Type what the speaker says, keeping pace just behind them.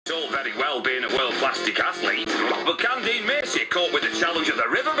all very well being a world plastic athlete, but can Dean Macey cope with the challenge of the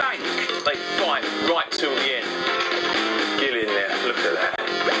riverbank? They fight right till the end. Get in there, look at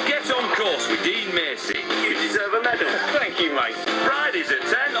that. Get on course with Dean Macey. You deserve a medal. Thank you, mate. Fridays at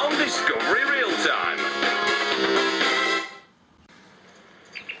 10 on Discovery Real Time.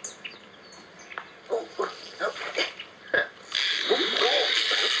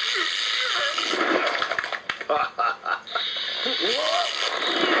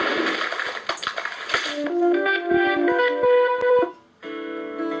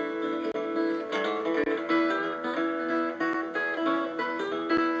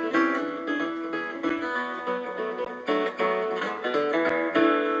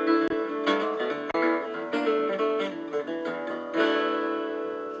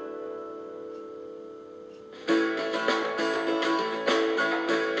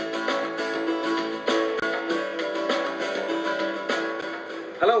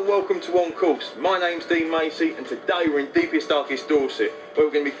 Hello and welcome to On Course. My name's Dean Macey and today we're in deepest, darkest Dorset, where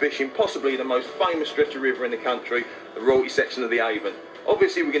we're going to be fishing possibly the most famous stretch of river in the country, the royalty section of the Avon.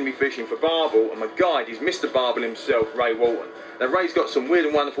 Obviously we're going to be fishing for barbel, and my guide is Mr. Barbel himself, Ray Walton. Now Ray's got some weird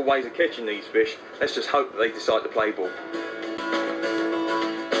and wonderful ways of catching these fish. Let's just hope that they decide to play ball.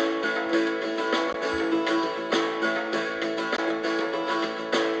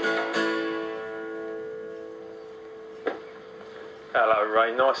 Hello,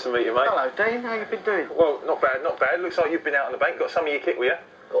 Ray. Nice to meet you, mate. Hello, Dean. How you been doing? Well, not bad, not bad. Looks like you've been out on the bank. Got some of your kit with you?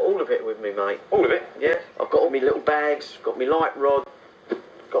 Got all of it with me, mate. All of it? Yeah. I've got all my little bags, got my light rod,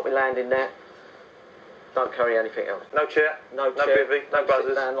 got my landing net. Don't carry anything else. No chair? No No chair. bivvy? No Don't buzzers?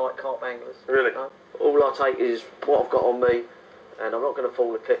 sit down like carp anglers. Really? No. All I take is what I've got on me, and I'm not going to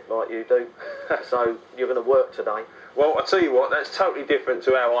fall a clip like you do. So you're going to work today. Well, I'll tell you what, that's totally different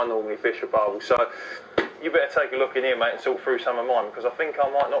to how I normally fish for barbel. So you better take a look in here, mate, and sort through some of mine, because I think I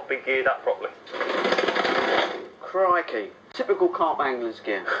might not be geared up properly. Crikey. Typical carp angler's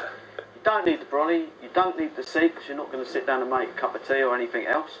gear. You don't need the brolly, you don't need the seat, because you're not going to sit down and make a cup of tea or anything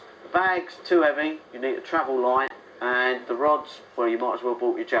else. The bag's too heavy, you need a travel light, and the rods, well, you might as well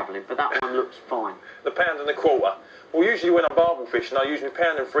bought your javelin, but that one looks fine. The £1.25. Well, usually when I'm barbel fishing, I use my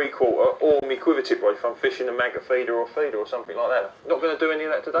 £1.75 or my quiver tip rod if I'm fishing a maggot feeder or something like that. Not going to do any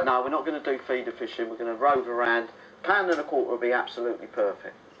of that today? No, we're not going to do feeder fishing, we're going to rove around. £1.25 will be absolutely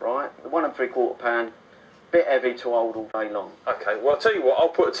perfect, right? The £1.75, bit heavy to hold all day long. Okay, well, I'll tell you what, I'll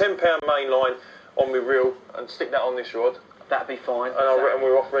put a £10 main line on my reel and stick that on this rod. That'd be fine. And I reckon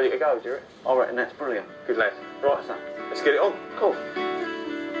we're off ready to go, do you reckon? I reckon that's brilliant. Good lad. Right, So, let's get it on. cool.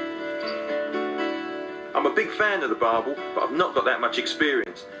 I'm a big fan of the barbel, but I've not got that much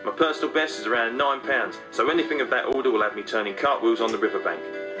experience. My personal best is around £9, so anything of that order will have me turning cartwheels on the riverbank.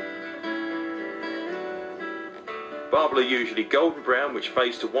 Barbel are usually golden brown, which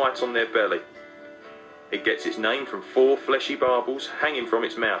fades to white on their belly. It gets its name from 4 fleshy barbels hanging from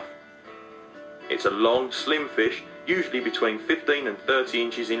its mouth. It's a long, slim fish, usually between 15 and 30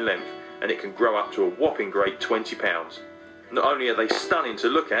 inches in length, and it can grow up to a whopping great 20 pounds. Not only are they stunning to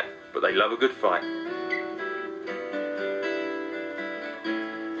look at, but they love a good fight.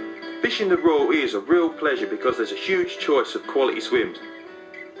 Fishing the Royal is a real pleasure because there's a huge choice of quality swims.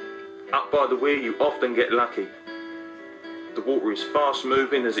 Up by the weir you often get lucky. The water is fast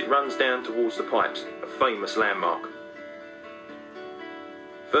moving as it runs down towards the pipes, a famous landmark.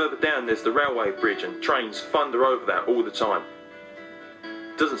 Further down there's the railway bridge and trains thunder over that all the time.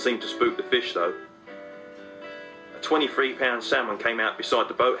 Doesn't seem to spook the fish though. A 23-pound salmon came out beside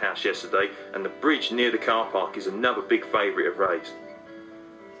the boathouse yesterday, and the bridge near the car park is another big favourite of Ray's.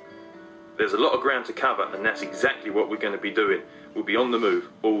 There's a lot of ground to cover, and that's exactly what we're going to be doing. We'll be on the move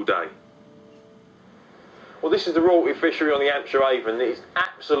all day. Well, this is the royalty fishery on the Hampshire Avon. It's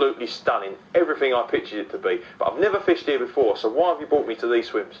absolutely stunning, everything I pictured it to be. But I've never fished here before, so why have you brought me to these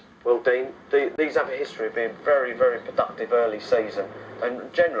swims? Well, Dean, these have a history of being very, very productive early season,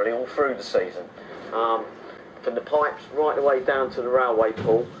 and generally all through the season. From the pipes right the way down to the railway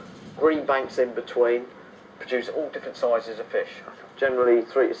pool, green banks in between, produce all different sizes of fish. Generally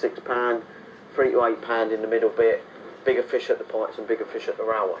 3 to 6 pound, 3 to 8 pound in the middle bit, bigger fish at the pipes and bigger fish at the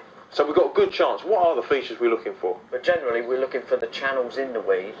railway. So we've got a good chance. What are the features we're looking for? But generally we're looking for the channels in the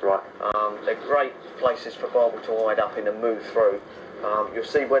weed. Right. They're great places for barbel to hide up in and move through. You'll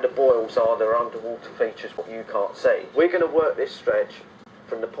see where the boils are, there are underwater features what you can't see. We're going to work this stretch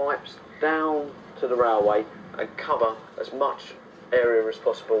from the pipes down to the railway and cover as much area as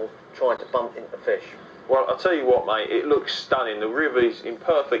possible, trying to bump into fish. Well, I'll tell you what, mate, it looks stunning. The river is in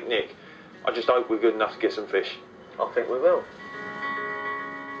perfect nick. I just hope we're good enough to get some fish. I think we will.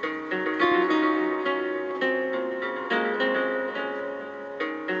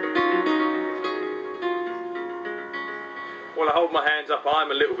 Well, I hold my hands up.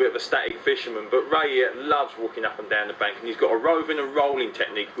 I'm a little bit of a static fisherman, but Ray here loves walking up and down the bank, and he's got a roving and rolling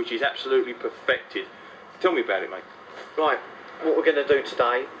technique which is absolutely perfected. Tell me about it, mate. Right, what we're going to do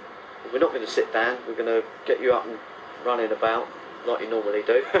today, we're not going to sit down, we're going to get you up and running about like you normally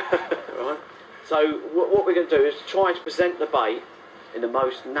do. Right? So what we're going to do is try to present the bait in the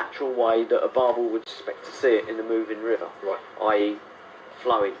most natural way that a barbel would expect to see it in the moving river. Right. I.e.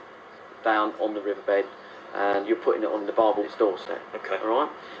 flowing down on the riverbed, and you're putting it on the barbel's doorstep. Okay. Alright?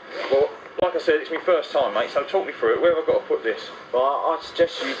 Well, like I said, it's my first time, mate, so talk me through it. Where have I got to put this? Well, I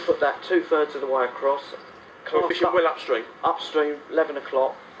suggest you put that 2/3 of the way across. So we're fishing well upstream? Upstream, 11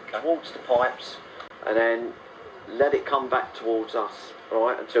 o'clock, towards the pipes, and then let it come back towards us,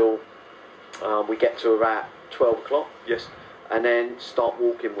 alright, until we get to about 12 o'clock. Yes. And then start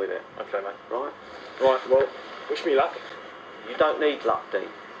walking with it. Okay, mate. Right? Right, well, wish me luck. You don't need luck, Dean.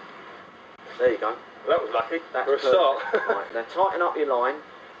 There you go. Well, that was lucky. That's for a start. Right, now tighten up your line,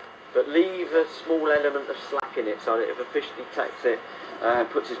 but leave a small element of slack in it so that if a fish detects it and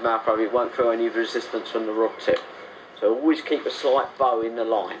puts his mouth over it, it won't feel any resistance from the rod tip. So always keep a slight bow in the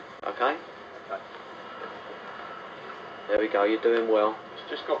line, okay? Okay. There we go, you're doing well. It's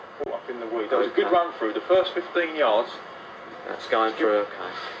just got caught up in the weed. That was a good run through. The first 15 yards. That's going through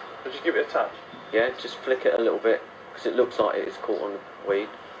okay. So just give it a touch. Yeah, just flick it a little bit, because it looks like it is caught on the weed.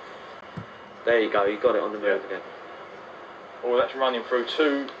 There you go, you got it on the move again. Oh, that's running through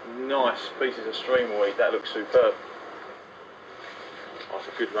two nice pieces of stream weed. That looks superb. That's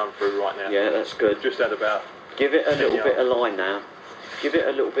a good run through right now. Yeah, that's good. Just had about... Give it a little bit of line now. Give it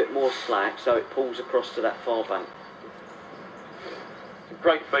a little bit more slack so it pulls across to that far bank. It's a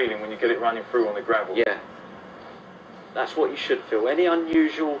great feeling when you get it running through on the gravel. Yeah. That's what you should feel. Any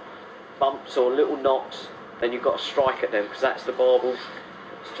unusual bumps or little knocks, then you've got to strike at them, because that's the barbel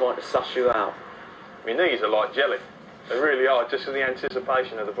that's trying to suss you out. My knees are like jelly. They really are, just in the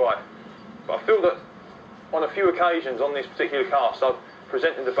anticipation of the bite. But I feel that on a few occasions on this particular cast, I've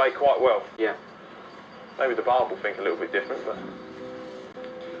presented the bait quite well. Yeah. Maybe the barb will think a little bit different, but...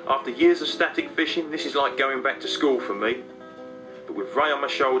 After years of static fishing, this is like going back to school for me. But with Ray on my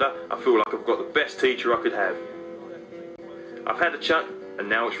shoulder, I feel like I've got the best teacher I could have. I've had a chuck, and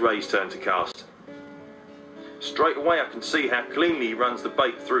now it's Ray's turn to cast. Straight away I can see how cleanly he runs the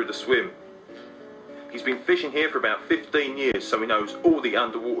bait through the swim. He's been fishing here for about 15 years, so he knows all the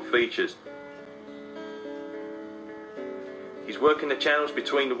underwater features. He's working the channels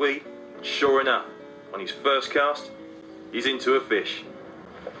between the weed, and sure enough, on his first cast, he's into a fish.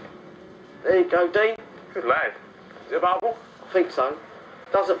 There you go, Dean. Good lad. Is it a barbel? I think so.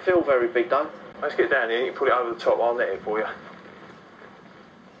 Doesn't feel very big though. Let's get down here and you put it over the top. I'll net it for you.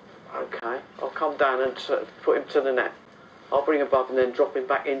 Okay, I'll come down and put him to the net. I'll bring him above and then drop him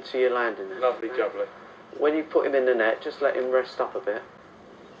back into your landing net. Lovely jubbly. When you put him in the net, just let him rest up a bit.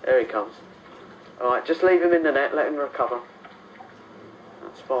 There he comes. Alright, just leave him in the net, let him recover.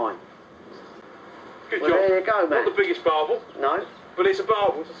 That's fine. Good Well, job. there you go, man. Not the biggest barbel, No? but it's a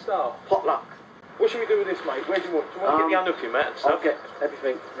barbel to start. Potluck. What should we do with this, mate? Where do you want? Do you want to get the unhooking mat and stuff? I'll get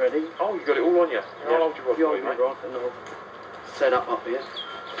everything ready. Oh, you've got it all on you. I'll hold your rod You for you, hold mate. your rod and I'll set up here.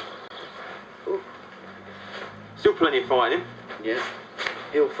 Ooh. Still plenty of fighting. Yeah.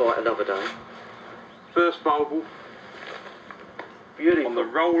 He'll fight another day. First barbel Beautiful. on the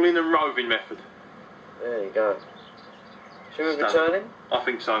rolling and roving method. There you go. Should we Stunning. return him? I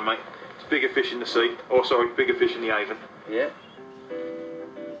think so, mate. It's bigger fish in the sea. Or sorry, bigger fish in the Avon. Yeah.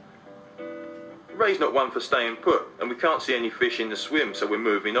 Ray's not one for staying put, and we can't see any fish in the swim, so we're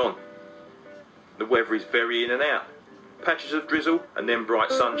moving on. The weather is very in and out. Patches of drizzle and then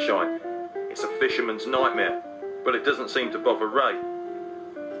bright sunshine. It's a fisherman's nightmare, but it doesn't seem to bother Ray.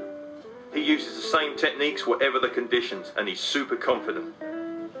 He uses the same techniques whatever the conditions, and he's super confident.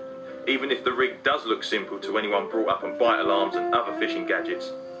 Even if the rig does look simple to anyone brought up on bite alarms and other fishing gadgets.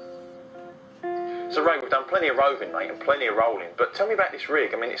 So Ray, we've done plenty of roving, mate, and plenty of rolling, but tell me about this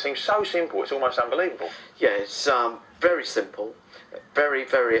rig. I mean, it seems so simple, it's almost unbelievable. Yeah, it's very simple, very,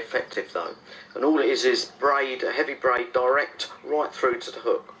 very effective though. And all it is braid, a heavy braid, direct right through to the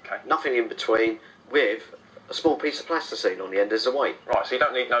hook. Okay. Nothing in between, with a small piece of plasticine on the end as a weight. Right, so you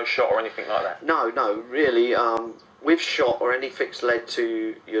don't need no shot or anything like that? No, really, with shot or any fixed lead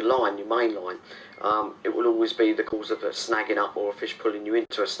to your line, your main line, it will always be the cause of a snagging up or a fish pulling you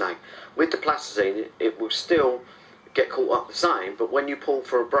into a snag. With the plasticine, it will still get caught up the same, but when you pull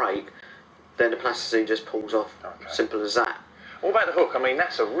for a break, then the plasticine just pulls off. Okay. Simple as that. What about the hook? I mean,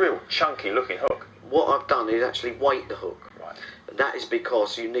 that's a real chunky looking hook. What I've done is actually weight the hook. Right. And that is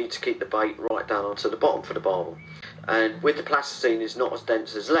because you need to keep the bait right down onto the bottom for the barbel. And with the plasticine is not as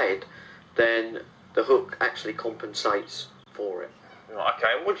dense as lead, then the hook actually compensates for it. Right,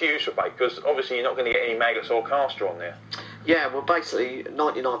 okay, and what do you use for bait? Because obviously you're not going to get any maggots or castor on there. Yeah, well basically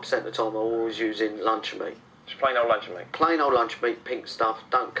 99% of the time I'm always using luncheon meat. Just plain old luncheon meat? Plain old luncheon meat, pink stuff,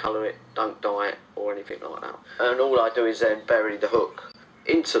 don't colour it, don't dye it or anything like that. And all I do is then bury the hook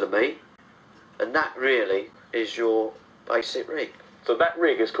into the meat, and that really is your basic rig. So that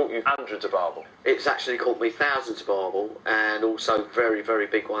rig has caught you hundreds of barbel? It's actually caught me thousands of barbel, and also very, very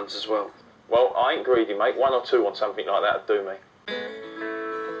big ones as well. Well, I ain't greedy, mate. 1 or 2 on something like that would do me.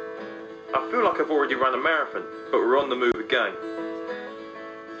 I feel like I've already run a marathon, but we're on the move again.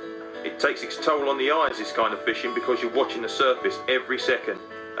 It takes its toll on the eyes, this kind of fishing, because you're watching the surface every second.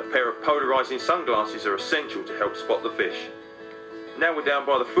 A pair of polarising sunglasses are essential to help spot the fish. Now we're down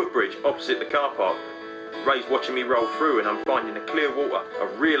by the footbridge opposite the car park. Ray's watching me roll through and I'm finding the clear water a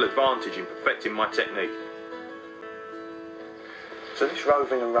real advantage in perfecting my technique. So this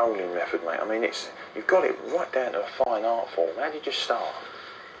roving and rolling method, mate, I mean, you've got it right down to a fine art form. How did you start?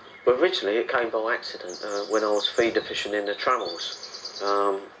 Well, originally it came by accident when I was feeder fishing in the trammels.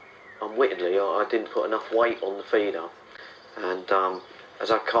 Unwittingly, I didn't put enough weight on the feeder, and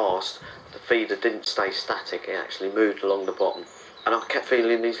as I cast, the feeder didn't stay static, it actually moved along the bottom. And I kept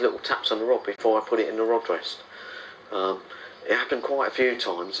feeling these little taps on the rod before I put it in the rod rest. It happened quite a few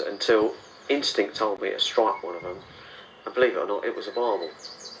times until instinct told me to strike one of them. And believe it or not, it was a barbel.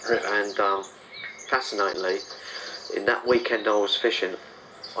 Really? And fascinatingly, in that weekend I was fishing,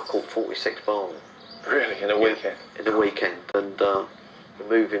 I caught 46 barbel. Really? In a weekend? In the weekend. And the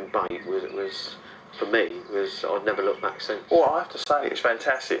moving bait was for me, I'd never looked back since. Well, I have to say it's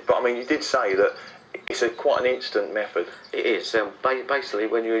fantastic, but I mean, you did say that it's quite an instant method. It is. Basically,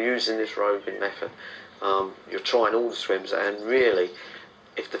 when you're using this roving method, you're trying all the swims, and really,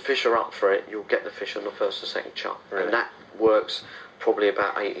 if the fish are up for it, you'll get the fish on the first or second chuck. Really? And that works probably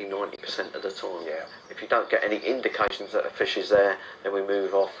about 80-90% of the time. Yeah. If you don't get any indications that a fish is there, then we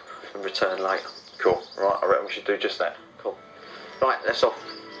move off and return later. Cool. Right, I reckon we should do just that. Cool. Right, that's off.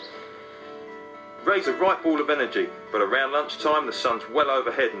 Ray's a right ball of energy, but around lunchtime the sun's well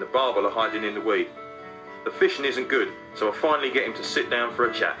overhead and the barbel are hiding in the weed. The fishing isn't good, so I finally get him to sit down for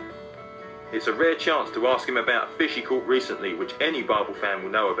a chat. It's a rare chance to ask him about a fish he caught recently, which any barbel fan will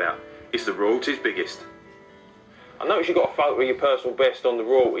know about. It's the royalty's biggest. I noticed you got a photo of your personal best on the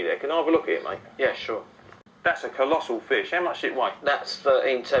royalty there. Can I have a look at it, mate? Yeah, sure. That's a colossal fish. How much did it weigh? That's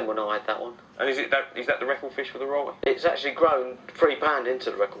 13.10 when I had that one. And is that the record fish for the royalty? It's actually grown £3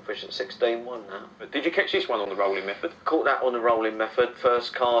 into the record fish at 16.1 now. But did you catch this one on the rolling method? Caught that on the rolling method,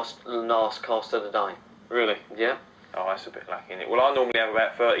 first cast, last cast of the day. Really? Yeah. Oh, that's a bit lucky, isn't it? Well, I normally have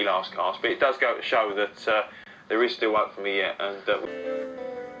about 30 last casts, but it does go to show that there is still hope for me yet. And well,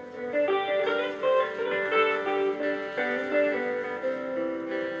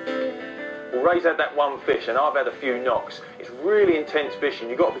 Ray's had that one fish, and I've had a few knocks. It's really intense fishing.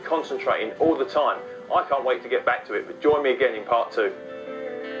 You've got to be concentrating all the time. I can't wait to get back to it, but join me again in part 2.